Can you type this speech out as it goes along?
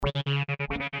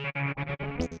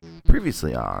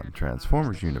Previously on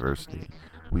Transformers University,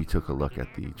 we took a look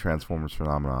at the Transformers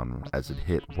phenomenon as it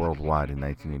hit worldwide in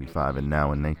 1985, and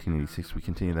now in 1986 we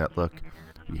continue that look.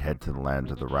 We head to the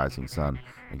land of the rising sun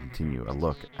and continue a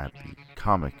look at the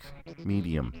comic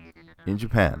medium in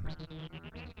Japan.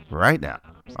 Right now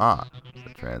on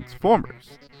the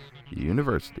Transformers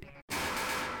University.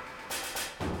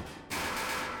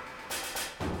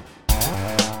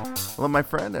 Hello, my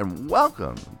friend, and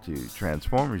welcome to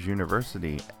Transformers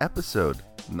University, episode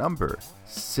number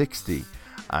 60.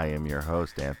 I am your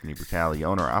host, Anthony Brutali,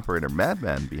 owner-operator,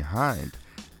 madman behind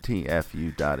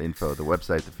TFU.info, the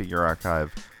website, the figure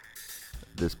archive,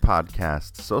 this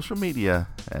podcast, social media,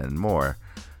 and more.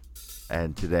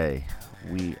 And today,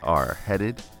 we are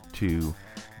headed to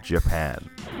Japan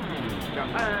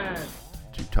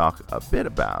to talk a bit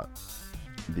about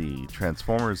the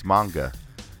Transformers manga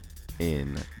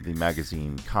in the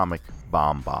magazine Comic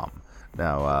Bomb Bomb.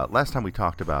 Now, last time we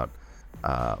talked about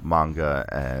manga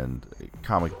and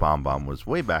Comic Bomb Bomb was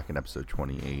way back in episode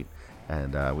 28,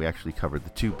 and we actually covered the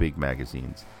two big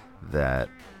magazines that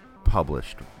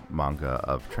published manga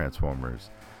of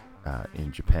Transformers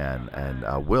in Japan and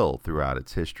will throughout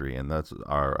its history, and that's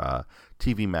our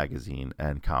TV magazine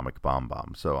and Comic Bomb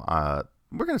Bomb. So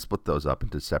we're going to split those up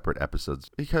into separate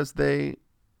episodes because they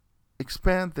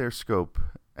expand their scope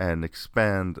and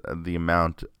expand the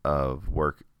amount of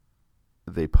work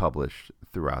they publish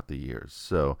throughout the years.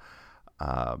 So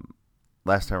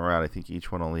last time around, I think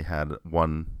each one only had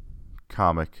one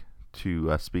comic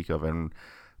to speak of, and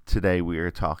today we are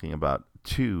talking about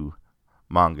two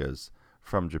mangas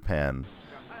from Japan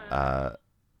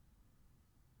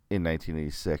in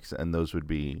 1986, and those would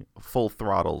be Full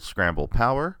Throttle Scramble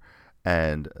Power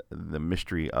and The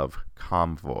Mystery of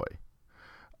Convoy.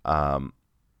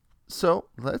 So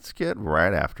let's get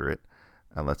right after it,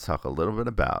 and let's talk a little bit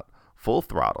about Full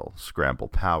Throttle Scramble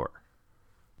Power.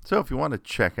 So if you want to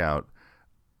check out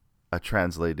a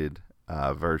translated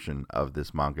version of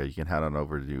this manga, you can head on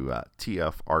over to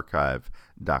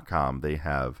tfarchive.com. They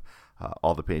have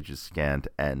all the pages scanned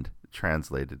and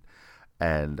translated.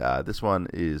 And this one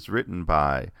is written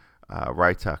by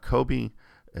Raita Kobe,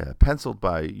 penciled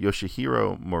by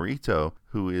Yoshihiro Morito,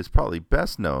 who is probably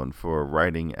best known for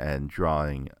writing and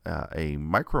drawing a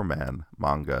Microman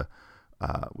manga,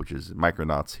 which is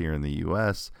Micronauts here in the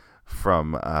U.S.,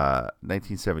 from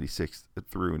 1976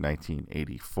 through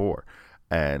 1984.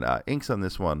 And inks on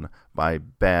this one by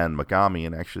Ban Magami,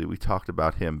 and actually we talked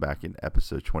about him back in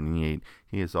episode 28.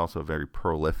 He is also a very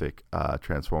prolific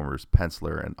Transformers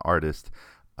penciler and artist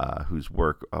whose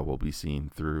work will be seen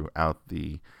throughout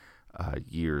the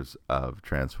years of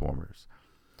Transformers.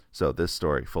 So this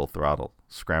story, Full Throttle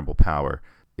Scramble Power,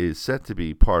 is set to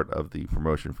be part of the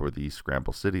promotion for the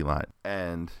Scramble City line.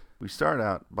 And we start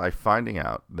out by finding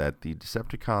out that the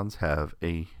Decepticons have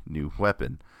a new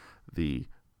weapon, the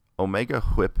Omega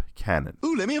Whip Cannon.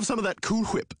 Ooh, let me have some of that Cool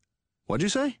Whip. What'd you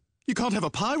say? You can't have a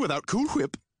pie without Cool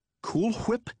Whip. Cool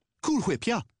Whip? Cool Whip,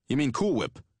 yeah. You mean Cool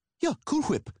Whip? Yeah, Cool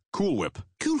Whip. Cool Whip.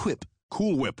 Cool Whip.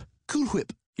 Cool Whip. Cool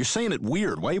Whip. You're saying it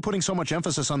weird. Why are you putting so much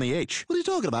emphasis on the H? What are you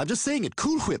talking about? I'm just saying it.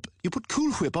 Cool Whip. You put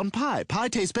Cool Whip on pie. Pie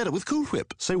tastes better with Cool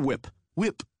Whip. Say whip.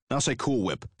 Whip. Now say Cool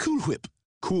Whip. Cool Whip.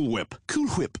 Cool Whip. Cool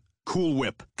Whip. Cool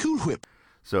Whip. Cool Whip.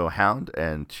 So Hound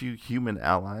and two human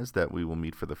allies that we will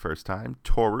meet for the first time,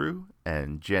 Toru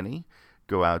and Jenny,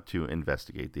 go out to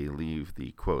investigate. They leave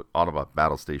the, quote, Autobot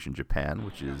Battle Station Japan,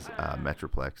 which is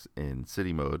Metroplex in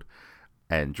city mode,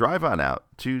 and drive on out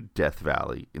to Death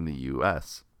Valley in the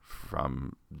U.S.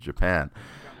 from Japan.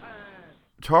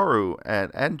 Toru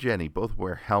and Jenny both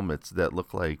wear helmets that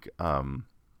look like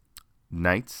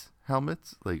knights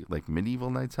helmets, like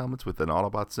medieval knights helmets with an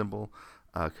Autobot symbol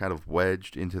kind of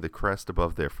wedged into the crest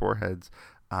above their foreheads.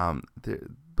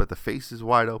 But the face is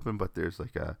wide open, but there's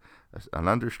like an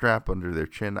understrap under their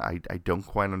chin. I don't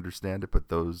quite understand it, but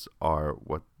those are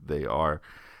what they are.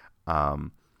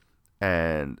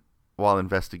 And while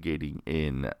investigating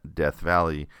in Death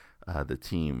Valley, the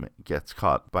team gets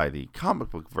caught by the comic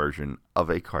book version of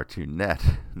a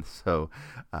cartoonette. So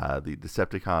the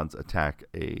Decepticons attack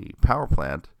a power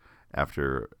plant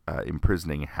after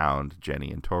imprisoning Hound, Jenny,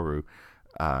 and Toru.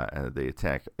 They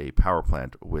attack a power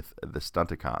plant with the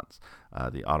Stunticons.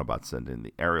 The Autobots send in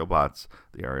the Aerialbots.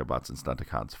 The Aerialbots and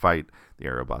Stunticons fight. The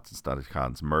Aerialbots and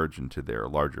Stunticons merge into their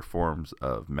larger forms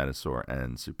of Menasor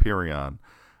and Superion.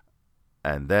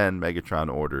 And then Megatron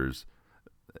orders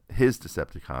his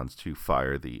Decepticons to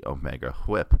fire the Omega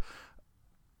Whip.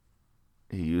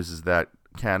 He uses that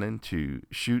cannon to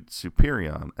shoot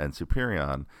Superion, and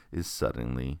Superion is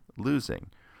suddenly losing.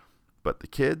 But the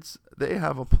kids, they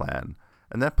have a plan,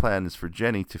 And that plan is for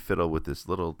Jenny to fiddle with this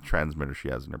little transmitter she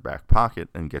has in her back pocket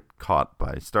and get caught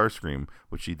by Starscream,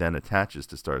 which she then attaches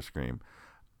to Starscream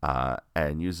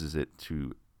and uses it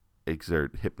to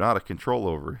exert hypnotic control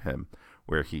over him,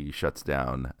 where he shuts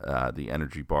down the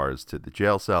energy bars to the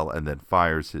jail cell and then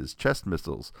fires his chest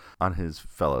missiles on his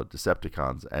fellow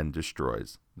Decepticons and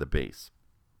destroys the base.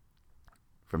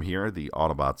 From here, the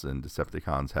Autobots and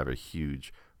Decepticons have a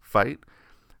huge fight.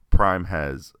 Prime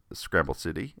has Scramble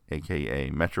City, aka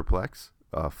Metroplex,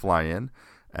 fly in,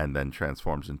 and then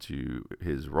transforms into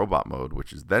his robot mode,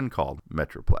 which is then called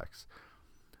Metroplex.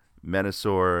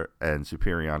 Menasor and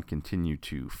Superion continue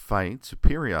to fight.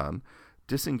 Superion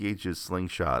disengages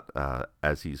Slingshot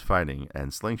as he's fighting,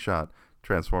 and Slingshot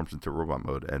transforms into robot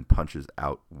mode and punches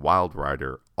out Wild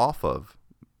Rider off of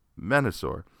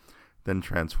Menasor, then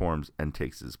transforms and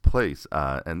takes his place.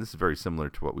 And this is very similar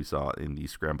to what we saw in the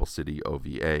Scramble City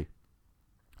OVA.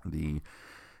 The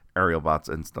aerial bots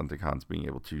and Stunticons being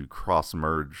able to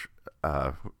cross-merge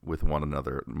with one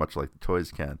another, much like the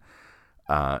toys can.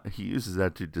 He uses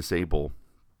that to disable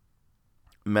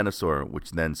Menasor,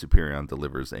 which then Superion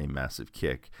delivers a massive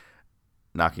kick,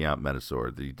 knocking out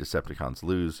Menasor. The Decepticons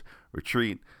lose,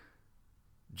 retreat.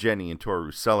 Jenny and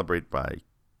Toru celebrate by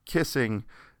kissing.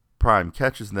 Prime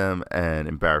catches them and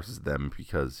embarrasses them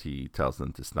because he tells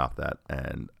them to stop that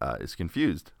and is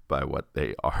confused by what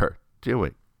they are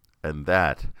doing. And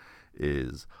that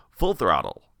is Full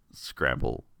Throttle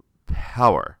Scramble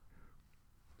Power.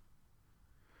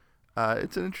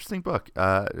 It's an interesting book.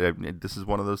 This is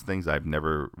one of those things I've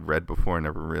never read before,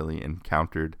 never really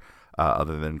encountered,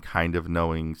 other than kind of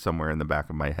knowing somewhere in the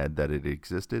back of my head that it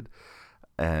existed.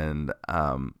 And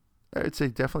I'd say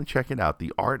definitely check it out.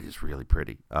 The art is really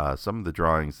pretty. Some of the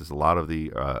drawings, there's a lot of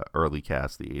the early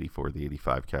cast, the 84, the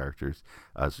 85 characters.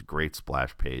 It's a great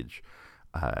splash page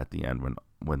at the end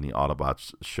when the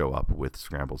Autobots show up with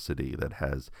Scramble City that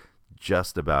has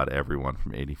just about everyone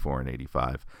from 84 and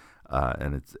 85.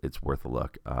 And it's worth a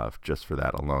look just for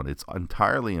that alone. It's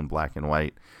entirely in black and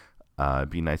white. It'd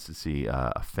be nice to see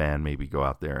a fan maybe go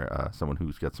out there, someone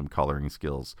who's got some coloring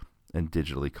skills, and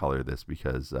digitally color this,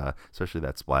 because especially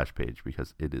that splash page,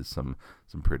 because it is some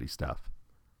pretty stuff.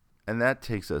 And that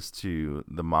takes us to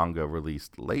the manga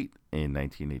released late in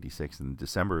 1986 in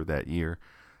December of that year,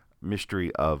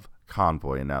 Mystery of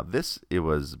Convoy. And now it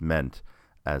was meant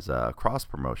as a cross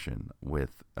promotion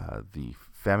with the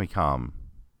Famicom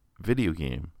video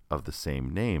game of the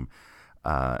same name.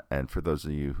 And for those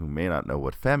of you who may not know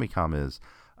what Famicom is,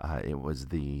 it was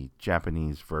the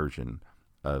Japanese version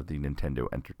of the Nintendo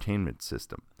Entertainment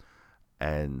System.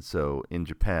 And so in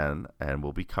Japan, and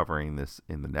we'll be covering this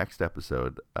in the next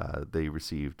episode, they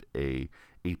received a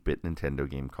 8-bit Nintendo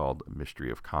game called Mystery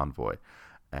of Convoy.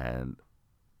 And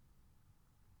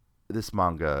this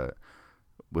manga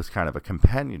was kind of a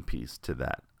companion piece to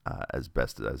that, as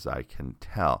best as I can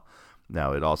tell.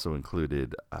 Now, it also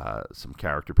included some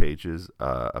character pages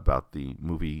about the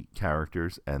movie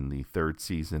characters and the third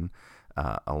season,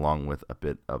 along with a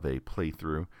bit of a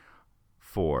playthrough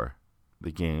for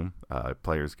the game,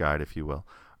 player's guide, if you will.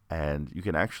 And you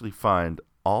can actually find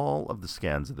all of the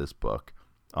scans of this book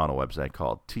on a website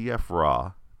called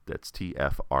TFRAW, that's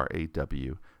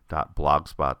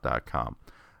TFRAW.blogspot.com.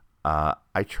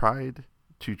 I tried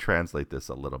to translate this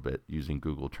a little bit using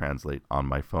Google Translate on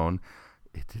my phone.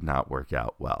 It did not work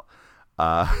out well.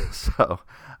 So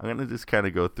I'm going to just kind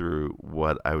of go through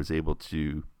what I was able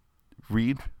to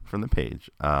read from the page.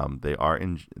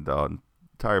 The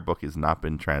entire book has not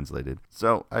been translated,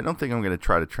 so I don't think I'm going to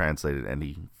try to translate it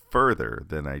any further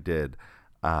than I did,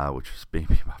 which was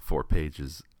maybe about 4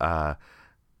 pages.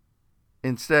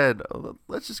 Instead,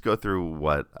 let's just go through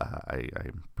what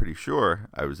I'm pretty sure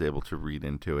I was able to read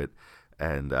into it,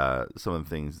 and some of the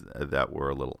things that were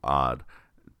a little odd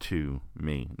to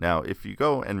me. Now, if you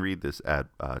go and read this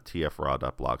at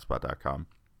tfraw.blogspot.com,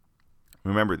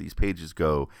 remember these pages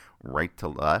go right to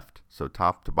left, so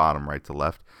top to bottom, right to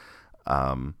left.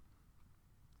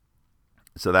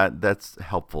 So that's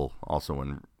helpful also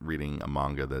when reading a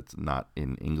manga that's not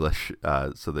in English,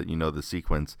 so that you know the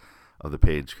sequence of the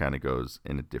page kind of goes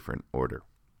in a different order.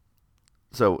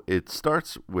 So it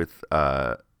starts with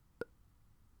a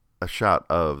shot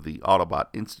of the Autobot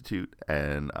Institute,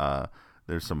 and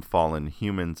there's some fallen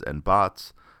humans and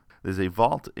bots. There's a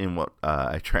vault in what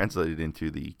I translated into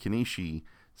the Kenichi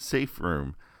safe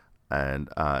room, and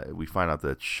we find out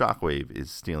that Shockwave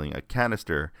is stealing a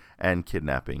canister and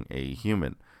kidnapping a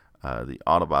human. The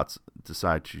Autobots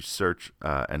decide to search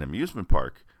an amusement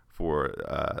park for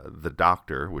the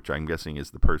doctor, which I'm guessing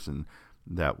is the person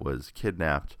that was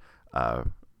kidnapped.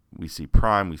 We see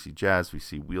Prime, we see Jazz, we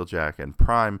see Wheeljack and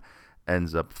Prime,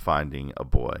 ends up finding a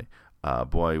boy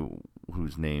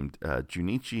who's named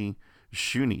Junichi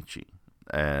Shunichi.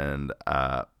 And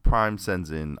Prime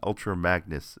sends in Ultra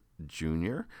Magnus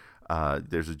Jr.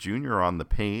 There's a junior on the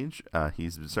page.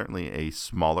 He's certainly a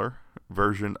smaller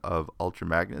version of Ultra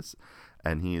Magnus,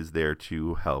 and he is there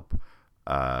to help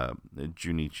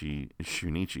Junichi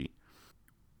Shunichi.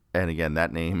 And again,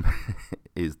 that name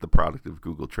is the product of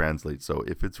Google Translate, so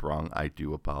if it's wrong, I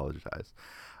do apologize.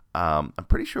 I'm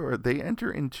pretty sure they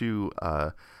enter into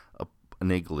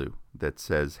an igloo that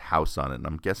says house on it, and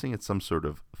I'm guessing it's some sort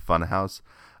of fun house.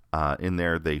 In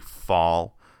there, they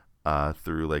fall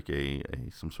through like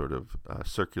some sort of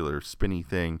circular spinny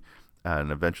thing,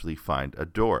 and eventually find a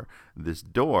door. This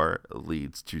door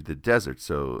leads to the desert,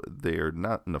 so they're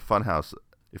not in a fun house.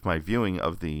 If my viewing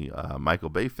of the Michael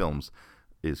Bay films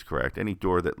is correct, any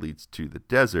door that leads to the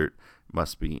desert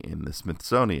must be in the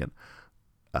Smithsonian.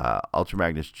 Ultra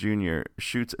Magnus Jr.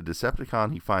 shoots a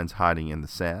Decepticon he finds hiding in the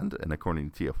sand, and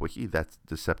according to TF Wiki, that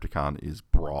Decepticon is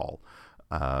Brawl.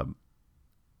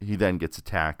 He then gets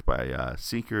attacked by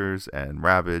Seekers and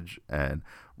Ravage and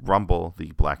Rumble,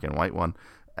 the black and white one,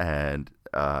 and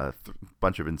a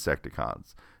bunch of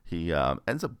Insecticons. He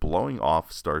ends up blowing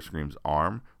off Starscream's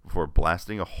arm before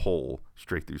blasting a hole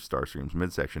straight through Starscream's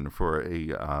midsection. For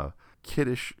a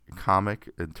kiddish comic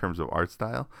in terms of art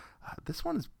style, this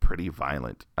one is pretty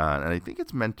violent, and I think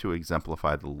it's meant to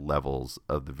exemplify the levels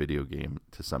of the video game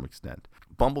to some extent.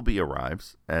 Bumblebee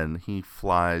arrives, and he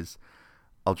flies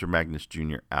Ultra Magnus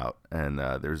Jr. out, and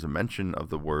there's a mention of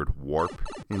the word warp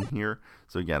in here.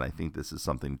 So again, I think this is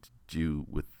something to do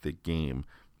with the game,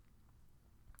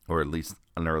 or at least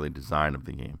an early design of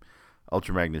the game.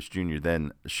 Ultra Magnus Jr.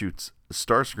 then shoots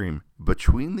Starscream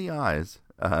between the eyes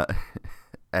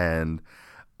and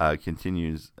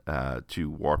continues to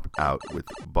warp out with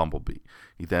Bumblebee.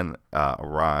 He then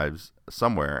arrives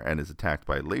somewhere and is attacked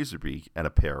by Laserbeak and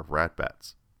a pair of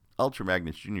Ratbats. Ultra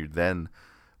Magnus Jr. then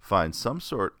finds some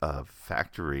sort of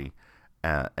factory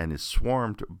and is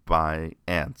swarmed by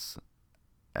ants,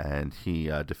 and he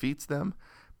defeats them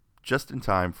just in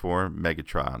time for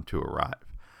Megatron to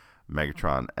arrive.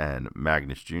 Megatron and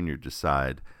Magnus Jr.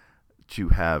 decide to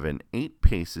have an 8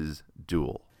 paces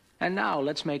duel. And now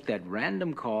let's make that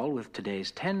random call with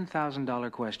today's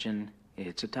 $10,000 question.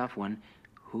 It's a tough one.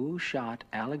 Who shot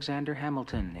Alexander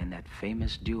Hamilton in that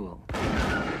famous duel?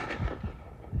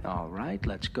 All right,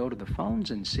 let's go to the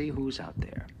phones and see who's out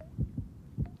there.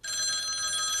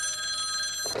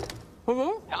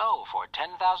 Hello? Hello, for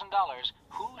 $10,000,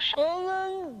 who shot...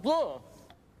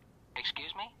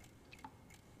 Excuse me?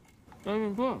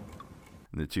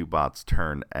 The two bots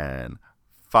turn and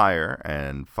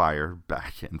fire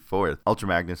back and forth. Ultra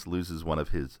Magnus loses one of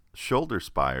his shoulder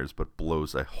spires, but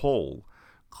blows a hole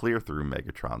clear through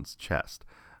Megatron's chest.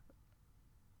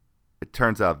 It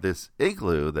turns out this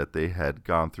igloo that they had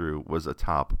gone through was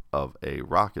atop of a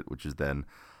rocket, which is then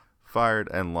fired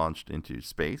and launched into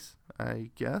space,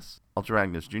 I guess. Ultra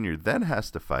Magnus Jr. then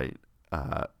has to fight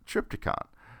Trypticon.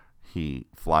 He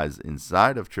flies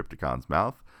inside of Trypticon's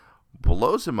mouth,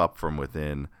 blows him up from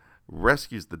within,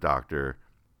 rescues the Doctor,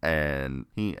 and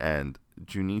he and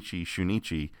Junichi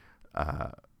Shunichi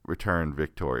return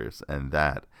victorious. And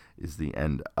that is the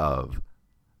end of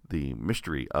the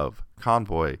Mystery of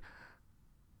Convoy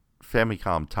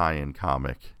Famicom tie-in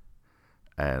comic.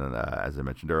 And as I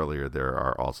mentioned earlier, there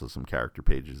are also some character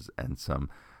pages and some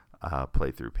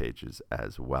playthrough pages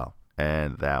as well.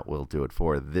 And that will do it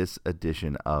for this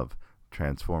edition of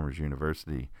Transformers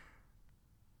University.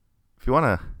 If you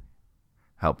want to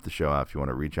help the show out, if you want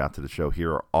to reach out to the show,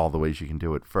 here are all the ways you can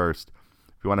do it. First,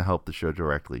 if you want to help the show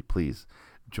directly, please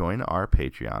join our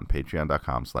Patreon,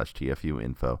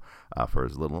 patreon.com/TFUinfo, for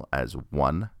as little as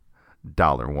 $1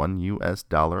 US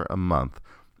a month.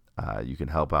 You can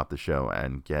help out the show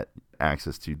and get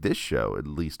access to this show at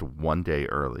least one day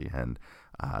early, and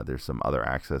there's some other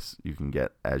access you can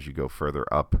get as you go further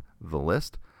up the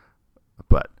list.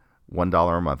 But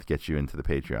 $1 a month gets you into the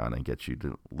Patreon and gets you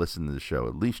to listen to the show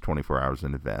at least 24 hours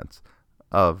in advance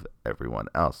of everyone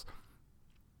else.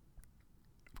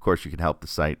 Of course, you can help the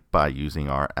site by using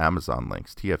our Amazon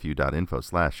links,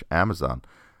 tfu.info/Amazon.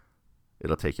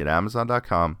 It'll take you to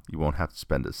Amazon.com. You won't have to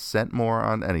spend a cent more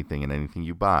on anything, and anything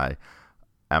you buy,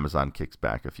 Amazon kicks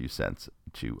back a few cents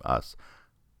to us.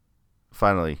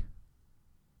 Finally,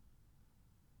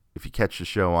 if you catch the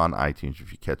show on iTunes,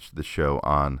 if you catch the show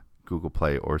on Google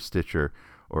Play or Stitcher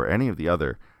or any of the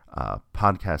other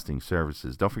podcasting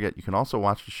services, don't forget you can also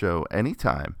watch the show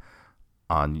anytime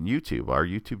on YouTube, our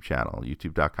YouTube channel,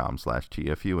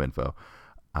 youtube.com/TFUinfo.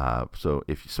 So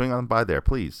if you swing on by there,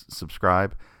 please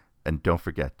subscribe. And don't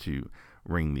forget to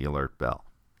ring the alert bell.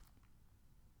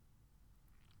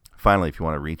 Finally, if you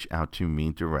want to reach out to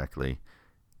me directly,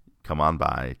 come on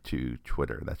by to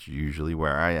Twitter. That's usually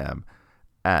where I am,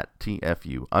 at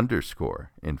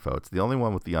TFU_info. It's the only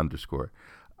one with the underscore.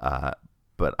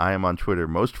 But I am on Twitter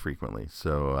most frequently.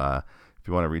 So if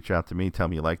you want to reach out to me, tell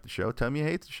me you like the show, tell me you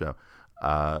hate the show.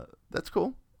 That's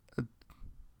cool.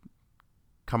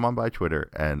 Come on by Twitter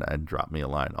and drop me a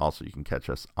line. Also, you can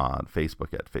catch us on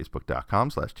Facebook at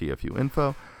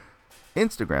facebook.com/TFUinfo,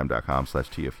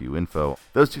 Instagram.com/TFUinfo.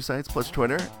 Those two sites plus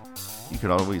Twitter. You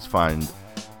can always find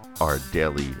our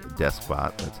daily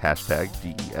Deskbot. That's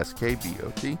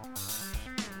 #DESKBOT,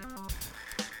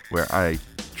 where I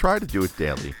try to do it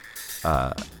daily.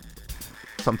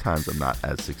 Sometimes I'm not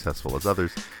as successful as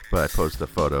others, but I post a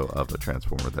photo of a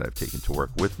Transformer that I've taken to work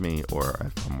with me, or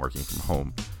if I'm working from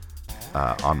home,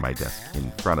 on my desk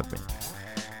in front of me.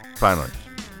 Finally,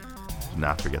 do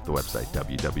not forget the website,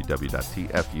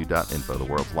 www.tfu.info, the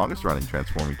world's longest running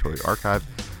transforming toy archive.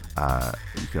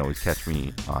 You can always catch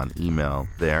me on email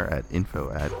there at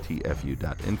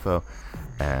info@tfu.info.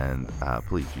 And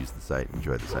please use the site,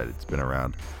 enjoy the site. It's been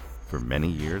around for many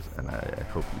years, and I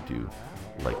hope you do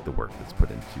like the work that's put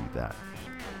into that.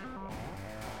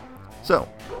 So,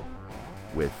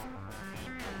 with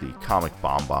the comic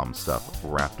bomb stuff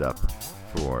wrapped up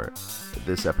for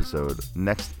this episode,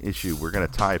 next issue we're going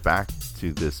to tie back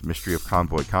to this Mystery of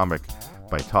Convoy comic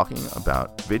by talking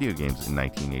about video games in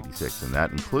 1986, and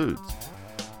that includes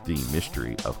the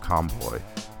Mystery of Convoy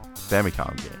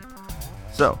Famicom game.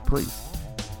 So please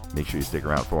make sure you stick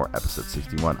around for episode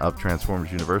 61 of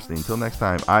Transformers University. Until next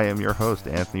time, I am your host,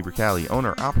 Anthony Bricali,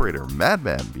 owner, operator,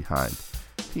 madman behind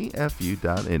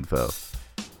TFU.info.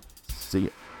 See ya.